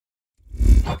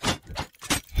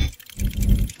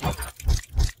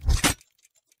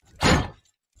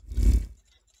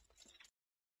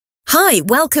Hi,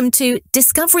 welcome to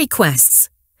Discovery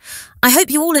Quests. I hope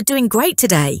you all are doing great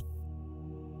today.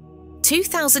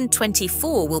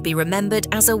 2024 will be remembered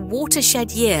as a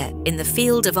watershed year in the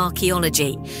field of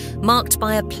archaeology, marked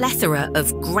by a plethora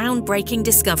of groundbreaking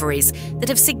discoveries that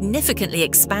have significantly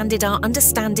expanded our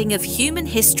understanding of human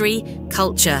history,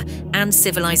 culture, and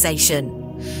civilization.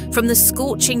 From the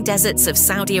scorching deserts of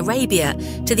Saudi Arabia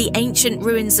to the ancient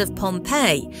ruins of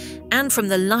Pompeii, and from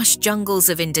the lush jungles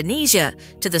of Indonesia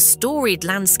to the storied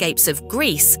landscapes of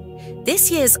Greece, this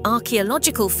year's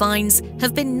archaeological finds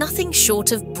have been nothing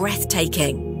short of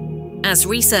breathtaking. As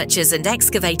researchers and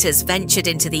excavators ventured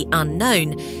into the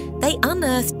unknown, they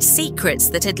unearthed secrets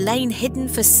that had lain hidden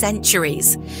for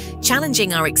centuries,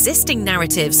 challenging our existing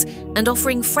narratives and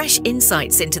offering fresh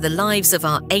insights into the lives of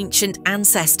our ancient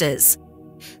ancestors.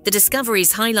 The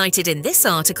discoveries highlighted in this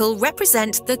article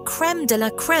represent the crème de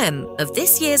la crème of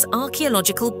this year's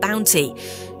archaeological bounty,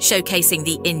 showcasing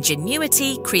the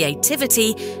ingenuity,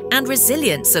 creativity, and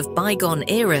resilience of bygone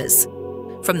eras.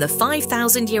 From the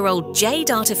 5,000-year-old Jade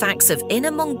artifacts of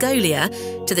Inner Mongolia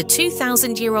to the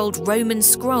 2,000-year-old Roman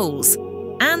scrolls,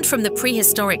 and from the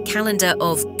prehistoric calendar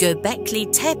of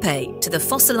Göbekli Tepe to the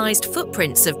fossilized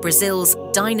footprints of Brazil's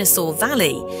Dinosaur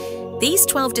Valley, these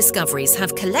 12 discoveries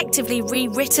have collectively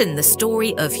rewritten the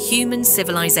story of human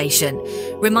civilization,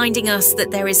 reminding us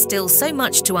that there is still so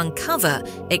much to uncover,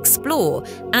 explore,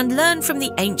 and learn from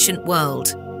the ancient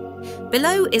world.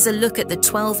 Below is a look at the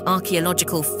 12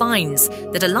 archaeological finds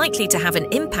that are likely to have an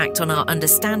impact on our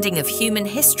understanding of human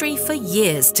history for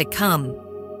years to come.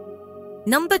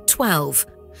 Number 12.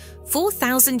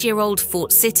 4,000-year-old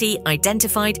fort city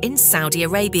identified in Saudi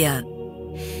Arabia.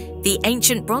 The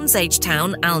ancient Bronze Age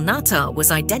town Al-Nata was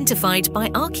identified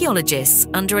by archaeologists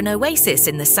under an oasis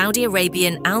in the Saudi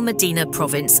Arabian Al-Madinah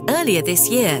province earlier this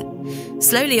year.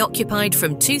 Slowly occupied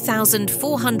from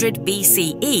 2400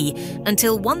 BCE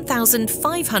until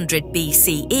 1500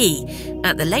 BCE,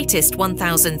 at the latest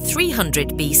 1300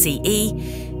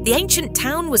 BCE, the ancient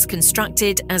town was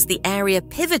constructed as the area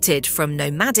pivoted from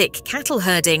nomadic cattle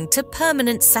herding to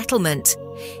permanent settlement.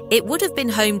 It would have been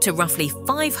home to roughly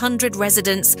 500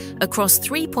 residents across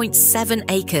 3.7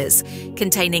 acres,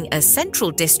 containing a central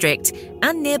district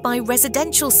and nearby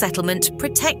residential settlement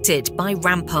protected by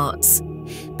ramparts.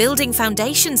 Building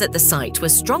foundations at the site were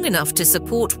strong enough to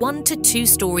support 1 to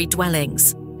 2-story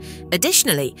dwellings.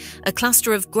 Additionally, a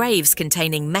cluster of graves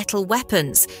containing metal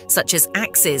weapons, such as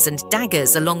axes and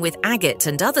daggers along with agate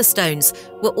and other stones,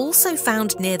 were also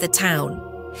found near the town.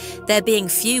 There being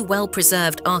few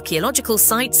well-preserved archaeological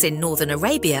sites in northern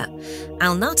Arabia,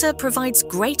 Al-Nata provides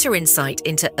greater insight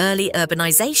into early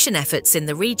urbanization efforts in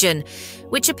the region,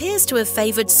 which appears to have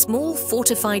favored small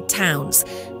fortified towns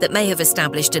that may have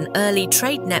established an early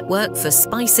trade network for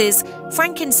spices,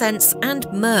 frankincense, and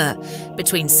myrrh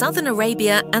between southern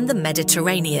Arabia and the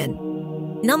Mediterranean.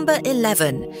 Number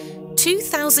 11.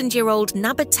 2,000-year-old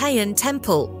Nabataean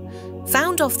temple.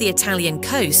 Found off the Italian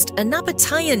coast, a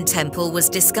Nabataean temple was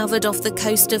discovered off the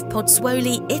coast of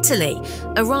Pozzuoli, Italy,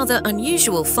 a rather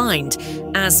unusual find,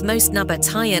 as most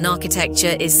Nabataean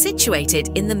architecture is situated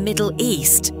in the Middle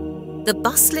East. The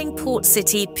bustling port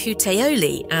city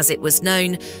Puteoli, as it was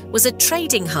known, was a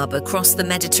trading hub across the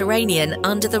Mediterranean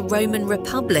under the Roman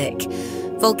Republic.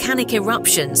 Volcanic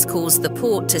eruptions caused the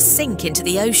port to sink into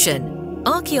the ocean.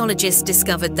 Archaeologists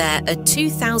discovered there a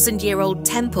 2,000-year-old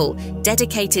temple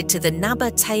dedicated to the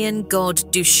Nabataean god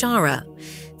Dushara,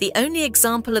 the only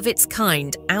example of its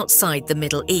kind outside the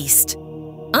Middle East.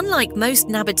 Unlike most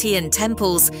Nabataean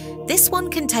temples, this one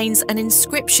contains an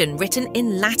inscription written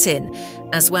in Latin,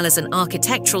 as well as an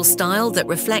architectural style that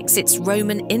reflects its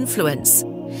Roman influence.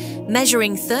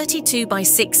 Measuring 32 by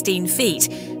 16 feet,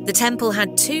 the temple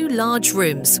had 2 large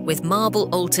rooms with marble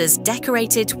altars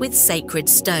decorated with sacred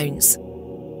stones.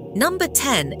 Number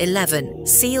 11.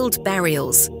 Sealed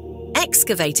burials.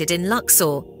 Excavated in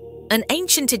Luxor. An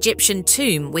ancient Egyptian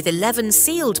tomb with 11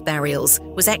 sealed burials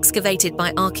was excavated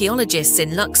by archaeologists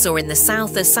in Luxor in the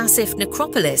South Asasif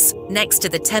necropolis, next to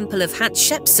the Temple of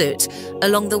Hatshepsut,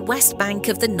 along the west bank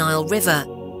of the Nile River.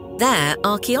 There,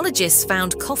 archaeologists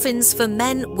found coffins for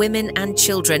men, women, and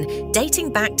children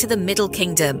dating back to the Middle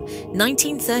Kingdom,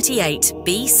 1938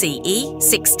 BCE,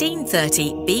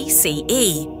 1630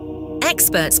 BCE.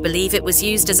 Experts believe it was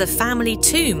used as a family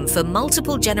tomb for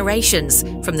multiple generations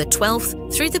from the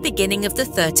 12th through the beginning of the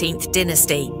 13th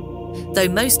dynasty. Though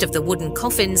most of the wooden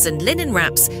coffins and linen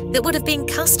wraps that would have been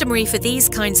customary for these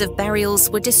kinds of burials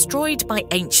were destroyed by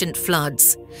ancient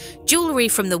floods, jewellery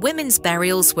from the women's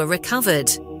burials were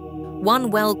recovered. One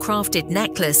well-crafted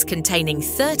necklace containing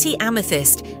 30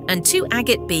 amethyst and 2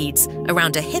 agate beads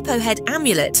around a hippo head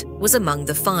amulet was among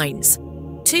the finds.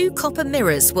 2 copper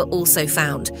mirrors were also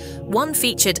found. One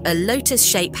featured a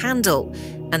lotus-shaped handle,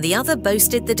 and the other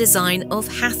boasted the design of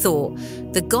Hathor,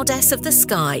 the goddess of the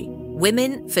sky,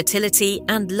 women, fertility,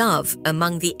 and love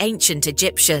among the ancient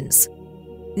Egyptians.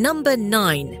 Number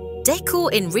 9.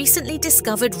 Decor in recently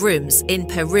discovered rooms in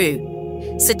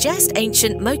Peru suggest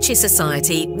ancient Moche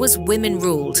society was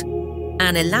women-ruled.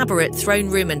 An elaborate throne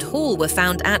room and hall were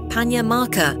found at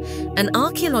Panyamaca, an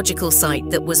archaeological site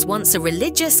that was once a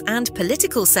religious and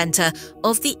political center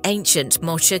of the ancient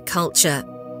Moche culture.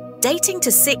 Dating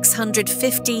to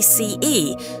 650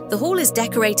 CE, the hall is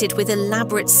decorated with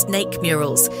elaborate snake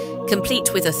murals,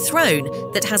 complete with a throne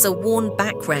that has a worn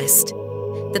backrest.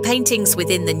 The paintings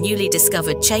within the newly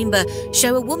discovered chamber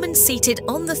show a woman seated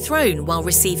on the throne while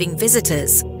receiving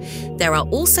visitors. There are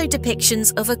also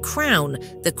depictions of a crown,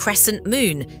 the crescent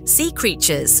moon, sea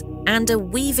creatures, and a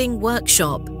weaving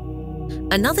workshop.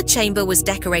 Another chamber was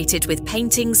decorated with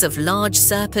paintings of large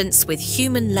serpents with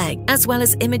human legs, as well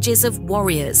as images of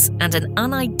warriors and an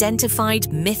unidentified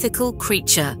mythical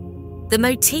creature. The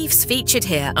motifs featured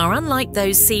here are unlike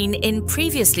those seen in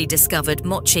previously discovered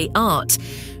Moche art,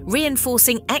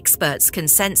 reinforcing experts'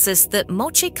 consensus that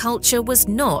Moche culture was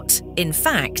not, in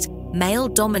fact,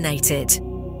 male-dominated.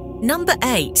 Number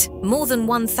 8. More than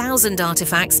 1,000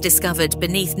 artifacts discovered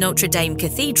beneath Notre Dame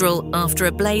Cathedral after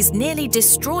a blaze nearly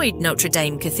destroyed Notre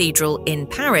Dame Cathedral in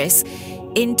Paris.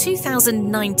 In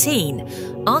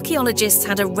 2019, archaeologists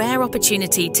had a rare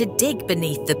opportunity to dig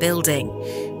beneath the building.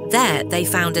 There, they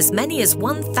found as many as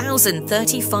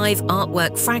 1,035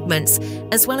 artwork fragments,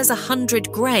 as well as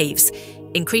 100 graves,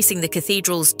 increasing the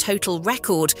cathedral's total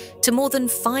record to more than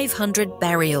 500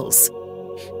 burials.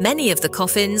 Many of the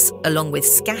coffins, along with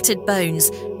scattered bones,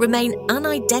 remain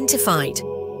unidentified.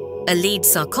 A lead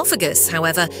sarcophagus,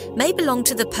 however, may belong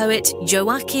to the poet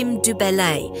Joachim du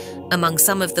Bellay, among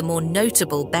some of the more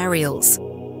notable burials.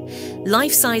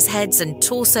 Life-size heads and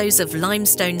torsos of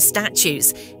limestone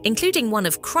statues, including one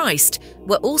of Christ,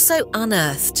 were also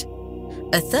unearthed.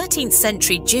 A 13th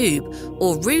century jube,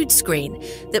 or rood screen,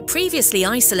 that previously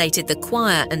isolated the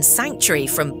choir and sanctuary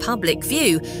from public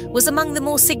view was among the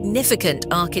more significant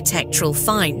architectural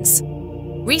finds.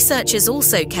 Researchers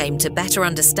also came to better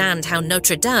understand how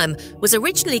Notre Dame was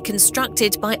originally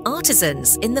constructed by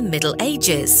artisans in the Middle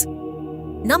Ages.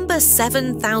 Number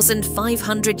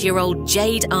 7,500-year-old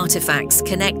jade artifacts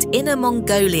connect Inner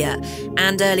Mongolia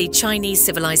and early Chinese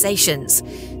civilizations.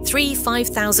 3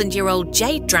 5,000-year-old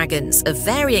jade dragons of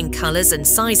varying colors and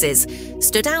sizes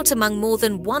stood out among more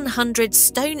than 100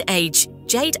 Stone Age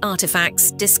jade artifacts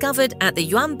discovered at the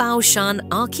Yuanbaoshan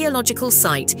archaeological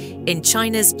site in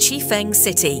China's Chifeng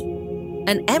city.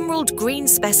 An emerald green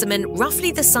specimen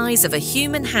roughly the size of a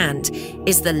human hand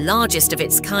is the largest of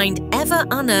its kind ever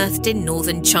unearthed in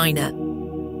northern China.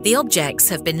 The objects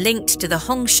have been linked to the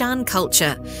Hongshan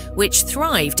culture, which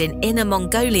thrived in Inner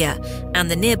Mongolia and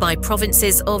the nearby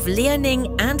provinces of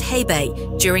Liaoning and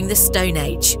Hebei during the Stone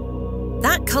Age.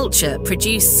 That culture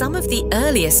produced some of the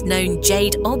earliest known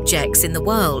jade objects in the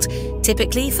world,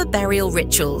 typically for burial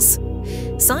rituals.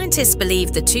 Scientists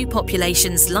believe the two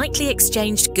populations likely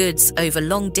exchanged goods over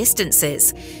long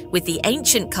distances, with the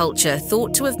ancient culture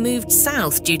thought to have moved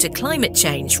south due to climate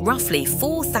change roughly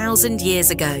 4,000 years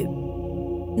ago.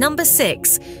 Number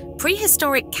 6.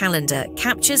 Prehistoric calendar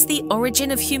captures the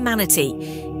origin of humanity.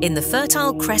 In the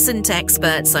Fertile Crescent,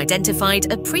 experts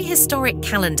identified a prehistoric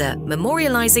calendar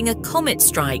memorializing a comet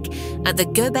strike at the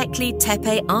Göbekli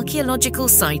Tepe archaeological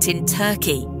site in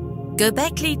Turkey.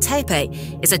 Göbekli Tepe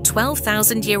is a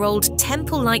 12,000-year-old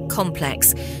temple-like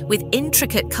complex with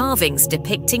intricate carvings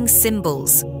depicting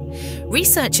symbols.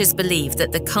 Researchers believe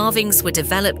that the carvings were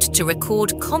developed to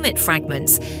record comet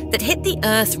fragments that hit the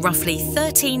Earth roughly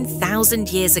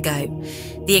 13,000 years ago.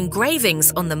 The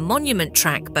engravings on the monument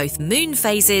track both moon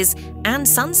phases and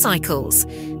sun cycles,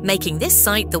 making this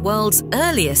site the world's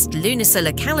earliest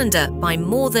lunisolar calendar by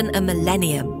more than a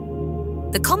millennium.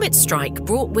 The comet strike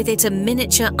brought with it a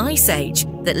miniature ice age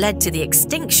that led to the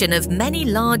extinction of many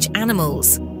large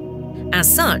animals. As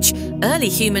such, early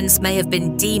humans may have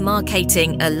been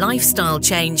demarcating a lifestyle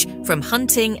change from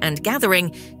hunting and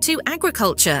gathering to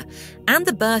agriculture and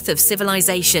the birth of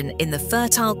civilization in the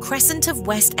Fertile Crescent of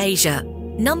West Asia.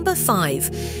 Number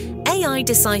 5. AI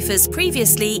deciphers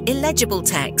previously illegible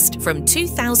text from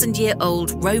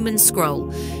 2,000-year-old Roman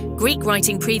scroll. Greek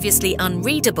writing previously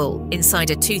unreadable inside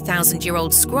a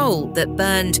 2,000-year-old scroll that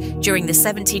burned during the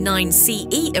 79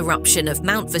 CE eruption of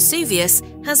Mount Vesuvius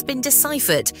has been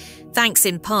deciphered, thanks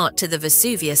in part to the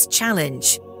Vesuvius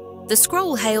Challenge. The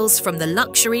scroll hails from the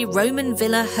luxury Roman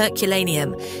villa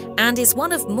Herculaneum and is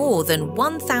one of more than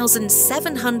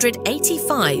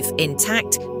 1,785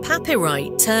 intact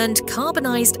papyri turned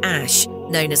carbonized ash,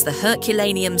 known as the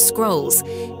Herculaneum Scrolls,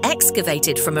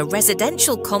 excavated from a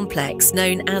residential complex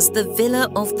known as the Villa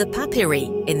of the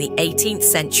Papyri in the 18th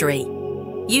century.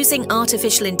 Using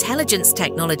artificial intelligence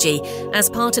technology as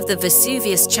part of the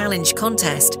Vesuvius Challenge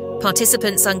contest,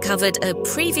 participants uncovered a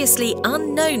previously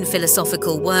unknown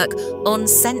philosophical work on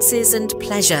senses and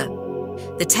pleasure.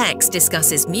 The text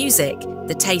discusses music,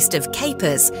 the taste of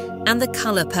capers, and the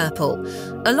colour purple,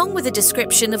 along with a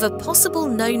description of a possible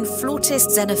known flautist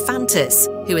Xenophantus,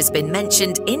 who has been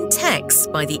mentioned in texts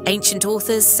by the ancient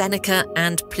authors Seneca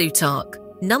and Plutarch.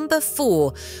 Number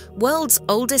 4. World's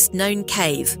oldest known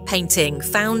cave painting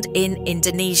found in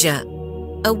Indonesia.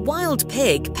 A wild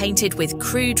pig painted with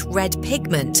crude red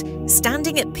pigment,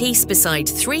 standing at peace beside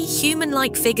 3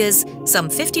 human-like figures some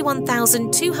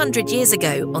 51,200 years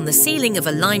ago on the ceiling of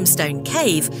a limestone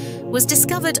cave, was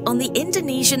discovered on the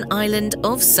Indonesian island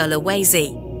of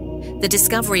Sulawesi. The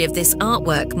discovery of this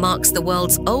artwork marks the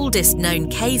world's oldest known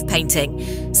cave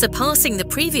painting, surpassing the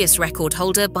previous record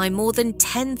holder by more than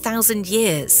 10,000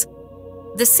 years.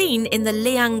 The scene in the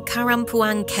Liang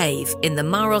Karampuang cave in the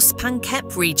Maros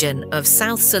Pangkep region of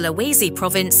South Sulawesi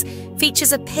province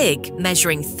features a pig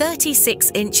measuring 36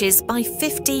 inches by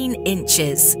 15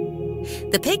 inches.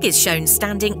 The pig is shown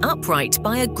standing upright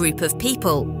by a group of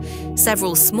people.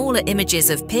 Several smaller images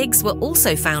of pigs were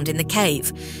also found in the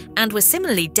cave and were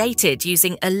similarly dated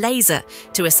using a laser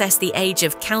to assess the age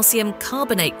of calcium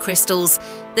carbonate crystals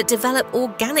that develop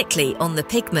organically on the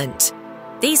pigment.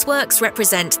 These works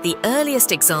represent the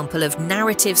earliest example of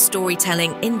narrative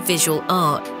storytelling in visual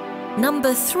art.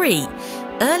 Number 3.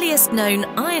 Earliest known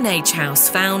Iron Age house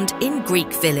found in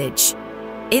Greek village.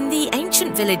 In the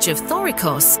ancient village of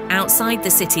Thorikos, outside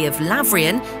the city of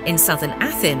Lavrion in southern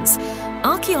Athens,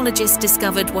 archaeologists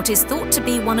discovered what is thought to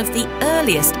be one of the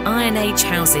earliest Iron Age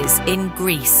houses in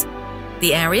Greece.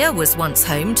 The area was once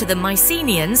home to the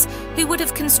Mycenaeans, who would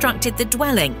have constructed the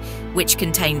dwelling, which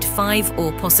contained 5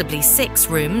 or possibly 6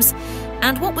 rooms,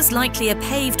 and what was likely a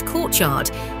paved courtyard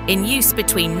in use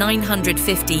between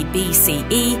 950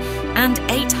 BCE and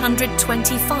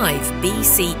 825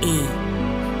 BCE.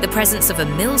 The presence of a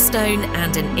millstone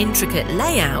and an intricate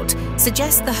layout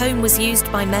suggests the home was used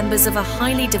by members of a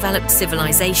highly developed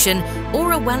civilization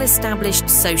or a well-established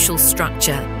social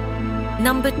structure.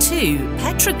 Number 2.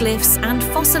 Petroglyphs and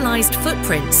fossilized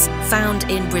footprints found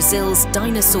in Brazil's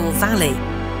Dinosaur Valley.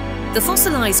 The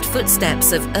fossilized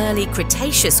footsteps of early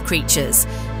Cretaceous creatures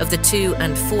of the 2-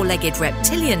 and 4-legged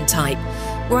reptilian type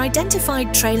were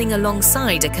identified trailing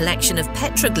alongside a collection of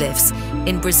petroglyphs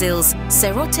in Brazil's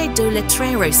Serrote do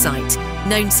Letreiro site,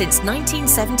 known since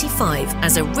 1975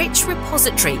 as a rich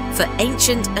repository for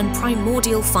ancient and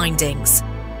primordial findings.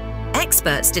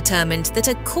 Experts determined that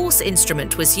a coarse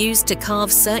instrument was used to carve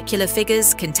circular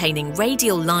figures containing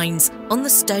radial lines on the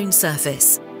stone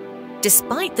surface.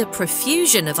 Despite the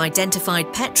profusion of identified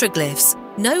petroglyphs,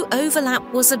 no overlap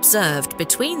was observed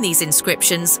between these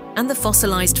inscriptions and the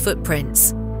fossilized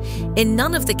footprints. In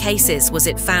none of the cases was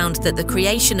it found that the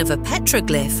creation of a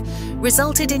petroglyph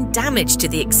resulted in damage to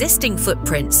the existing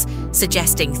footprints,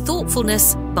 suggesting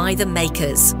thoughtfulness by the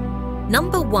makers.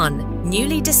 Number 1.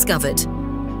 Newly discovered.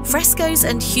 Frescoes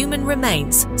and human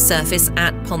remains surface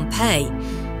at Pompeii.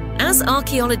 As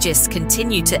archaeologists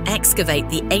continue to excavate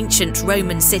the ancient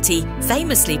Roman city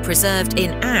famously preserved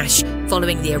in ash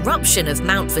following the eruption of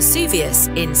Mount Vesuvius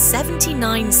in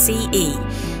 79 CE,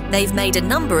 they've made a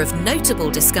number of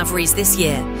notable discoveries this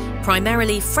year,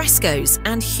 primarily frescoes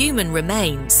and human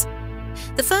remains.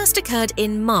 The first occurred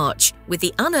in March with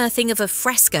the unearthing of a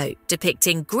fresco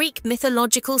depicting Greek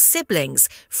mythological siblings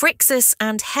Phrixus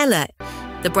and Helle.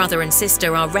 The brother and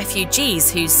sister are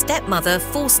refugees whose stepmother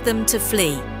forced them to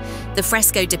flee. The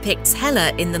fresco depicts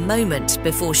Helle in the moment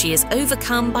before she is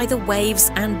overcome by the waves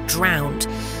and drowned,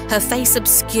 her face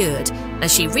obscured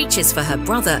as she reaches for her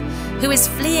brother, who is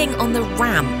fleeing on the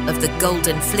ram of the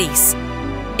Golden Fleece.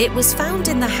 It was found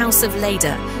in the House of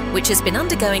Leda, which has been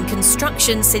undergoing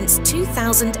construction since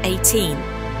 2018.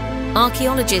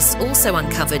 Archaeologists also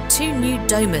uncovered 2 new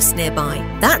domus nearby.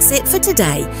 That's it for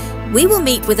today. We will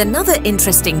meet with another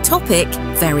interesting topic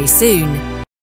very soon.